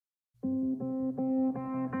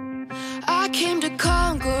I came to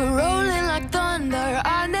conquer, rolling like thunder.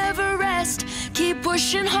 I never rest, keep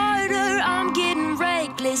pushing harder. I'm getting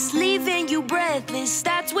reckless, leaving you breathless.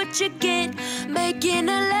 That's what you get, making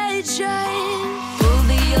a legend. Pull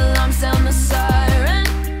the alarm, sound the siren.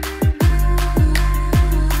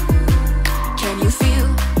 Can you feel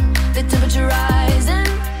the temperature rising?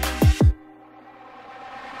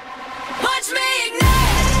 Watch me ignite.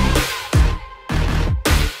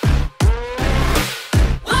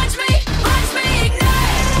 Watch me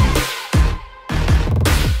ignite.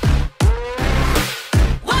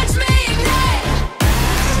 Watch me ignite.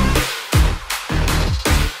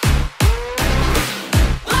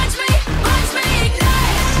 Watch me ignite.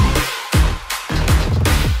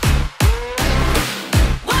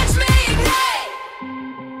 Watch me ignite.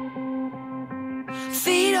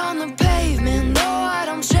 Feet on the pavement, know what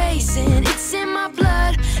I'm chasing. It's in my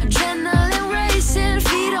blood, adrenaline racing.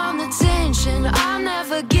 Feet on the tension, I'm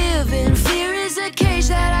never giving. Fear is a cage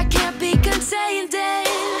that I can't be contained in.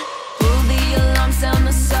 Pull the alarm, sound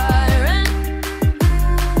the siren.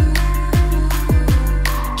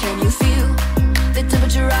 Can you feel the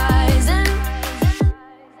temperature rising?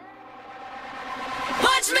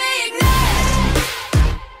 Watch me ignite.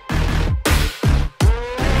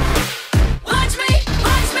 Watch me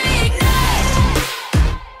ignite.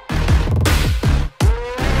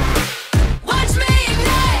 Watch me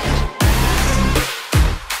ignite.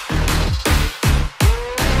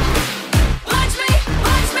 Watch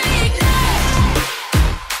me ignite.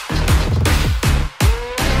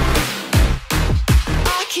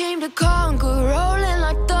 I came to conquer, rolling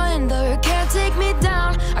like thunder. Can't take me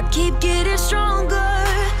down, I keep getting stronger.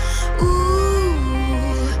 Ooh,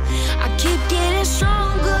 I keep getting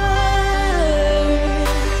stronger.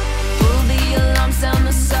 Pull the alarm, sound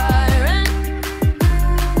the siren.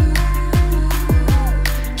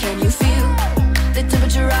 Can you feel the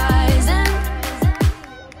temperature rising?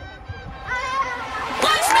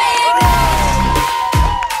 Watch me ignite.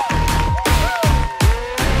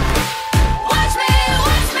 Watch me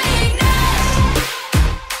ignite.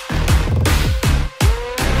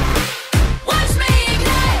 Watch me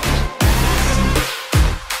ignite.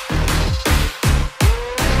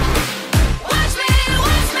 Watch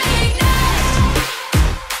me ignite.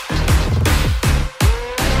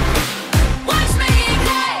 Watch me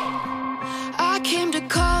ignite. I came to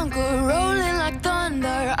conquer, rolling like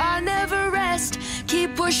thunder. I never rest,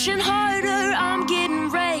 keep pushing harder. I'm getting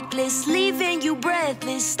reckless, leaving you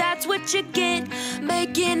breathless. That's what you get,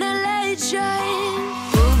 making a legend.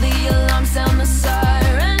 Pull the alarm, sound